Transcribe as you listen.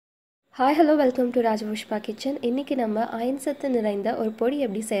Hi, hello, welcome to Rajavushpa Kitchen. இன்னைக்கு நம்ம iron சத்து நிறைந்த ஒரு பொடி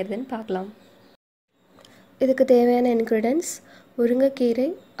எப்படி செய்யறதுன்னு பார்க்கலாம். இதுக்கு தேவையான ingredients முருங்கைக்கீரை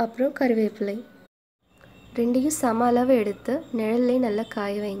அப்புறம் கறிவேப்பிலை. ரெண்டையும் சம அளவு எடுத்து நிழல்ல நல்லா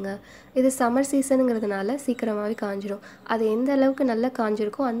காய வைங்க. இது சம்மர் சீசன்ங்கிறதுனால சீக்கிரமாவே காஞ்சிரும். அது எந்த அளவுக்கு நல்லா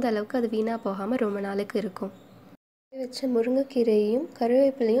காஞ்சிருக்கோ அந்த அளவுக்கு அது வீணா போகாம ரொம்ப நாளைக்கு இருக்கும். வச்ச முருங்கைக்கீரையையும்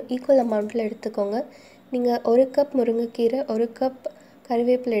கறிவேப்பிலையும் ஈக்குவல் அமௌண்ட்ல எடுத்துக்கோங்க. நீங்க 1 கப் முருங்கைக்கீரை 1 கப்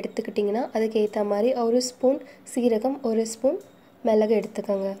கறிவேப்பிலை எடுத்துக்கிட்டிங்கன்னா அதுக்கு ஏற்ற மாதிரி 1 ஸ்பூன் சீரகம் 1 ஸ்பூன் மிளகு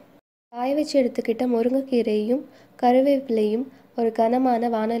எடுத்துக்கோங்க. காய வச்சு எடுத்துக்கிட்ட முருங்கைக்கீரையும் கறிவேப்பிலையும் ஒரு கனமான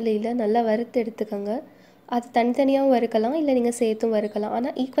வாணலியில் நல்லா வறுத்து எடுத்துக்கோங்க. அது தனித்தனியாகவும் வறுக்கலாம், இல்லை நீங்கள் சேர்த்தும் வறுக்கலாம்,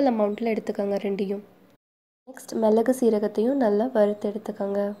 ஆனால் ஈக்குவல் அமௌண்ட்டில் எடுத்துக்கோங்க ரெண்டையும். நெக்ஸ்ட் மிளகு சீரகத்தையும் நல்லா வறுத்து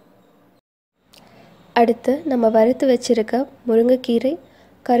எடுத்துக்கோங்க. அடுத்து நம்ம வறுத்து வச்சுருக்க முருங்கைக்கீரை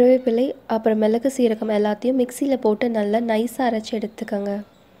கறிவேப்பிலை அப்புறம் மிளகு சீரகம் எல்லாத்தையும் மிக்சியில் போட்டு நல்லா நைஸாக அரைச்சி எடுத்துக்கோங்க.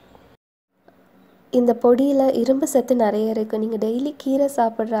 இந்த பொடியில் இரும்பு சத்து நிறைய இருக்குது. நீங்கள் டெய்லி கீரை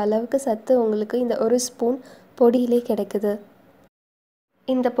சாப்பிட்ற அளவுக்கு சத்து உங்களுக்கு இந்த 1 ஸ்பூன் பொடியிலே கிடைக்குது.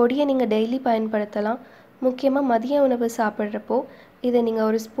 இந்த பொடியை நீங்கள் டெய்லி பயன்படுத்தலாம். முக்கியமாக மதிய உணவு சாப்பிட்றப்போ இதை நீங்கள்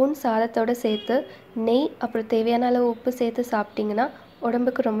 1 ஸ்பூன் சாதத்தோடு சேர்த்து நெய் அப்புறம் தேவையான அளவு உப்பு சேர்த்து சாப்பிட்டிங்கன்னா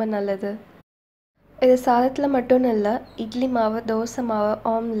உடம்புக்கு ரொம்ப நல்லது. இது சாதத்தில் மட்டும் இல்லை, இட்லி மாவு, தோசை மாவு,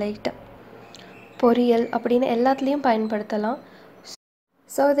 ஆம்லேட், பொரியல் அப்படின்னு எல்லாத்துலேயும் பயன்படுத்தலாம்.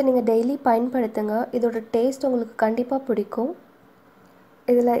 ஸோ இதை நீங்கள் டெய்லி பயன்படுத்துங்க. இதோட டேஸ்ட் உங்களுக்கு கண்டிப்பாக பிடிக்கும்.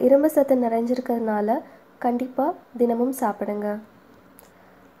 இதில் இரும்பு சத்து நிறைஞ்சிருக்கிறதுனால கண்டிப்பாக தினமும் சாப்பிடுங்க.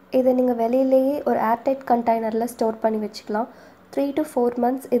 இதை நீங்கள் வெளியிலேயே ஒரு ஏர்டைட் கண்டெய்னரில் ஸ்டோர் பண்ணி வச்சுக்கலாம். 3 to 4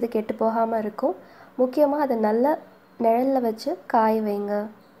 months இது கெட்டு போகாமல் இருக்கும். முக்கியமாக அதை நல்லா நிழலில் வச்சு காய வைங்க.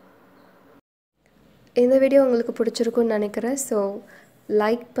 இந்த வீடியோ உங்களுக்கு பிடிச்சிருக்குன்னு நினைக்கிறேன். ஸோ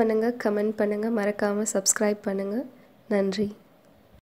லைக் பண்ணுங்கள், கமெண்ட் பண்ணுங்கள், மறக்காமல் சப்ஸ்கிரைப் பண்ணுங்கள். நன்றி.